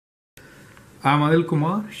I'm Anil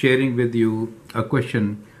Kumar sharing with you a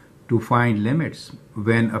question to find limits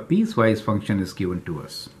when a piecewise function is given to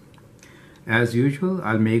us. As usual,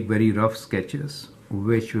 I'll make very rough sketches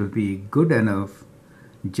which will be good enough,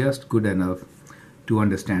 just good enough to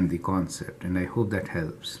understand the concept, and I hope that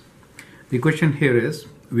helps. The question here is,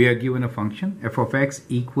 we are given a function f of x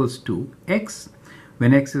equals to x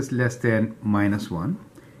when x is less than minus 1.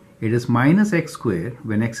 It is minus x squared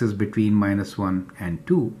when x is between minus 1 and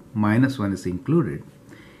 2, minus 1 is included,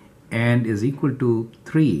 and is equal to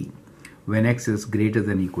 3 when x is greater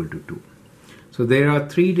than equal to 2. So there are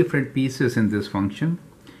three different pieces in this function,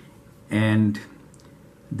 and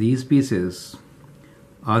these pieces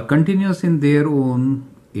are continuous in their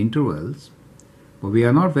own intervals, but we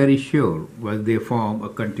are not very sure whether they form a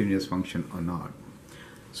continuous function or not.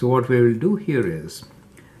 So what we will do here is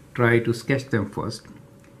try to sketch them first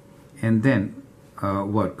and then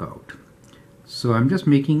work out. So I'm just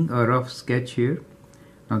making a rough sketch here.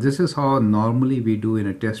 Now this is how normally we do in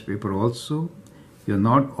a test paper also. You're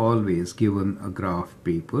not always given a graph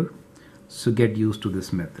paper, so get used to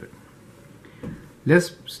this method.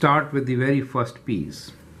 Let's start with the very first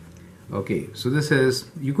piece. Okay, so this is,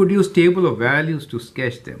 you could use table of values to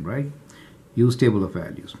sketch them, right? Use table of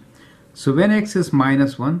values. So when x is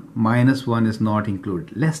minus 1 is not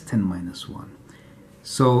included, less than minus 1.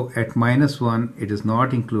 So at minus 1, it is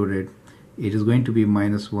not included. It is going to be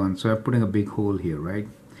minus 1. So I'm putting a big hole here, right?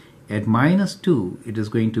 At minus 2, it is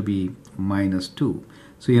going to be minus 2.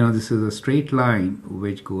 So, this is a straight line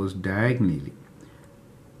which goes diagonally,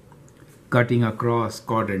 cutting across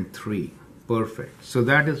quadrant 3. Perfect. So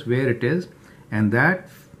that is where it is. And that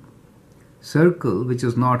circle which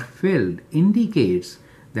is not filled indicates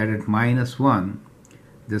that at minus 1,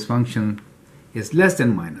 this function is less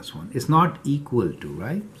than minus 1. It's not equal to,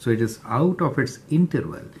 right? So it is out of its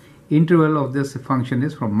interval. Interval of this function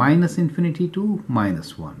is from minus infinity to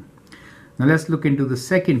minus 1. Now let's look into the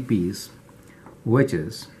second piece, which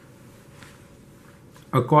is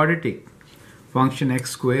a quadratic function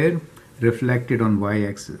x squared reflected on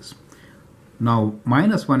y-axis. Now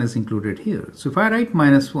minus 1 is included here. So if I write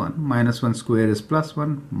minus 1 squared is plus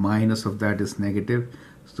 1, minus of that is negative.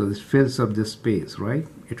 So this fills up this space, right?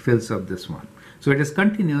 It fills up this one. So it is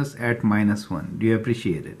continuous at minus 1. Do you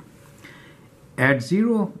appreciate it? At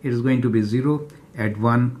 0, it is going to be 0. At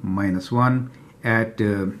 1, minus 1. At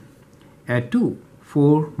 2,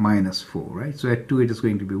 4 minus 4, right? So at 2, it is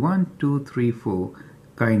going to be 1, 2, 3, 4,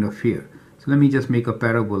 kind of here. So let me just make a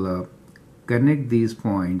parabola, connect these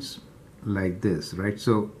points like this, right?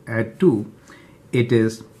 So at 2, it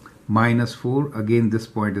is minus 4. Again, this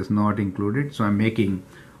point is not included. So I'm making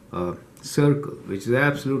a circle, which is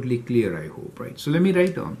absolutely clear, I hope, right? So let me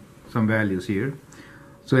write down some values here.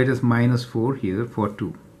 So it is minus 4 here for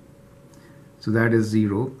 2. So that is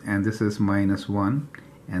 0, and this is minus 1,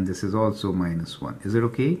 and this is also minus 1. Is it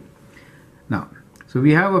okay? Now, so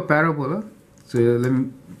we have a parabola. So let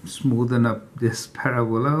me smoothen up this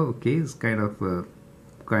parabola. Okay, it's kind of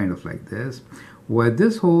like this, where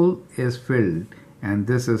this hole is filled and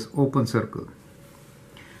this is open circle.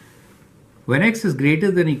 When x is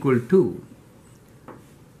greater than equal to,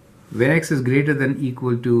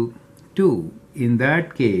 in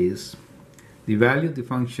that case, the value of the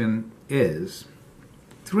function is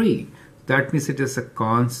 3. That means it is a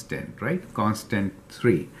constant, right? Constant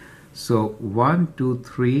 3. So 1, 2,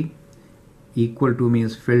 3 equal to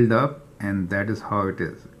means filled up, and that is how it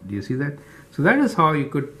is. Do you see that? So that is how you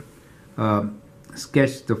could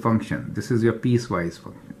sketch the function. This is your piecewise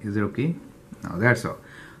function. Is it okay? Now that's all.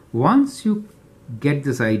 Once you get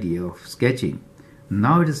this idea of sketching,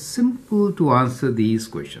 now it is simple to answer these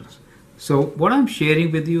questions. So what I'm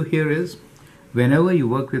sharing with you here is, whenever you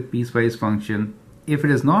work with piecewise function, if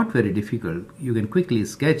it is not very difficult, you can quickly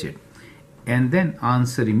sketch it and then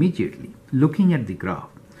answer immediately looking at the graph.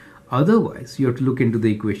 Otherwise, you have to look into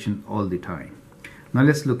the equation all the time. Now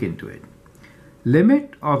let's look into it.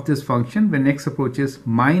 Limit of this function when x approaches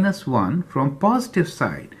minus 1 from positive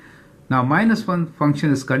side. Now minus 1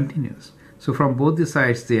 function is continuous. So from both the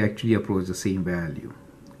sides, they actually approach the same value.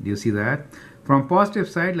 Do you see that? From positive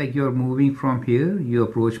side, like you're moving from here, you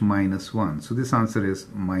approach minus 1. So this answer is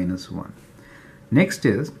minus 1. Next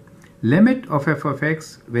is limit of f of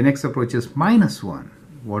x when x approaches minus 1.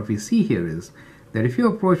 What we see here is that if you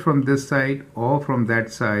approach from this side or from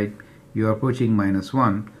that side, you are approaching minus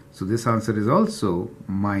 1. So this answer is also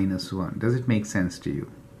minus 1. Does it make sense to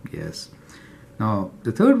you? Yes. Now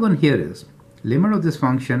the third one here is limit of this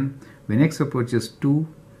function when x approaches 2.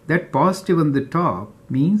 That positive on the top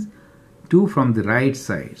means 2 from the right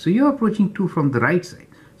side. So you are approaching 2 from the right side.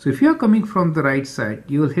 So if you are coming from the right side,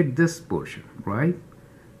 you will hit this portion, right?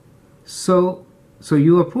 So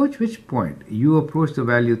you approach which point? You approach the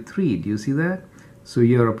value 3. Do you see that? So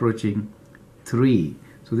you are approaching 3.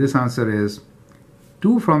 So this answer is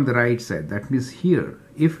 2 from the right side. That means here.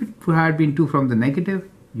 If it had been 2 from the negative,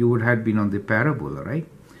 you would have been on the parabola, right?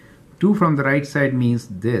 2 from the right side means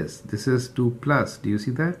this. This is 2 plus. Do you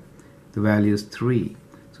see that? The value is 3.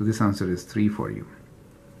 So this answer is 3 for you.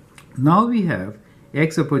 Now we have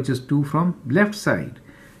x approaches 2 from left side.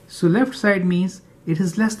 So left side means it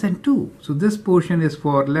is less than 2. So this portion is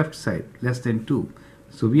for left side, less than 2.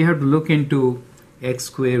 So we have to look into x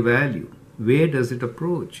square value. Where does it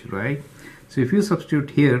approach, right? So if you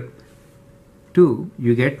substitute here 2,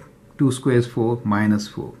 you get 2 squares 4 minus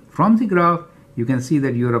 4. From the graph, you can see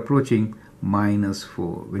that you are approaching minus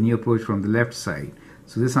 4 when you approach from the left side.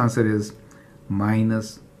 So this answer is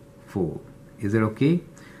minus 4. Is that okay?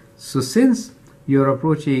 So since you are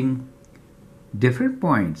approaching different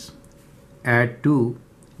points at 2,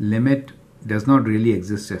 limit does not really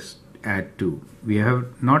exist at 2. We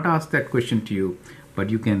have not asked that question to you, but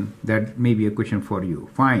you can, that may be a question for you.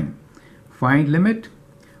 Find limit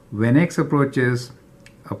when x approaches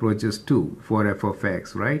 2 for f of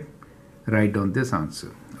x, right? Write down this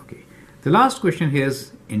answer. Okay. The last question here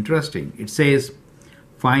is interesting. It says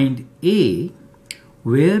find a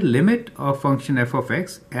where limit of function f of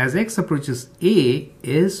x as x approaches a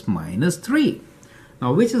is minus 3.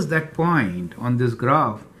 Now which is that point on this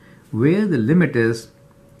graph where the limit is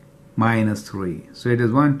minus 3? So it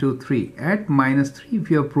is 1, 2, 3. At minus 3, if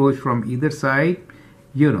you approach from either side,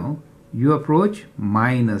 you approach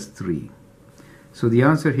minus 3. So the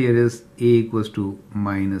answer here is a equals to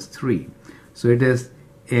minus 3. So it is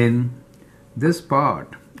in this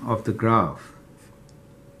part of the graph,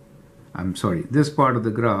 this part of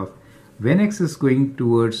the graph, when x is going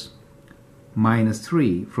towards minus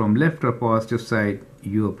 3, from left or positive side,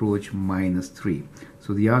 you approach minus 3.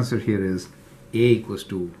 So the answer here is a equals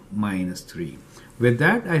to minus 3. With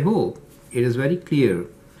that, I hope it is very clear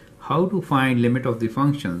how to find limit of the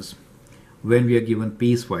functions when we are given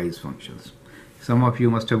piecewise functions. Some of you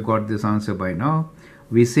must have got this answer by now.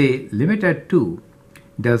 We say limit at 2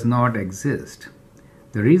 does not exist.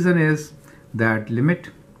 The reason is that limit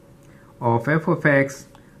of f of x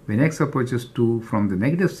when x approaches 2 from the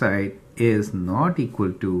negative side is not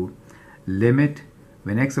equal to limit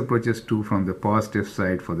when x approaches 2 from the positive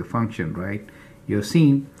side for the function, right? You have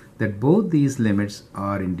seen that both these limits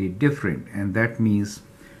are indeed different, and that means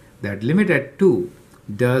that limit at 2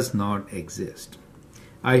 does not exist.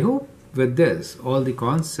 I hope with this all the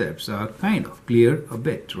concepts are kind of clear a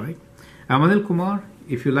bit, right? I'm Anil Kumar.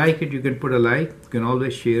 If you like it, you can put a like. You can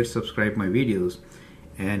always share, subscribe my videos,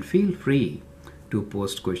 and feel free to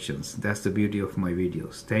post questions. That's the beauty of my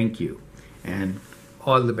videos. Thank you and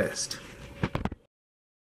all the best.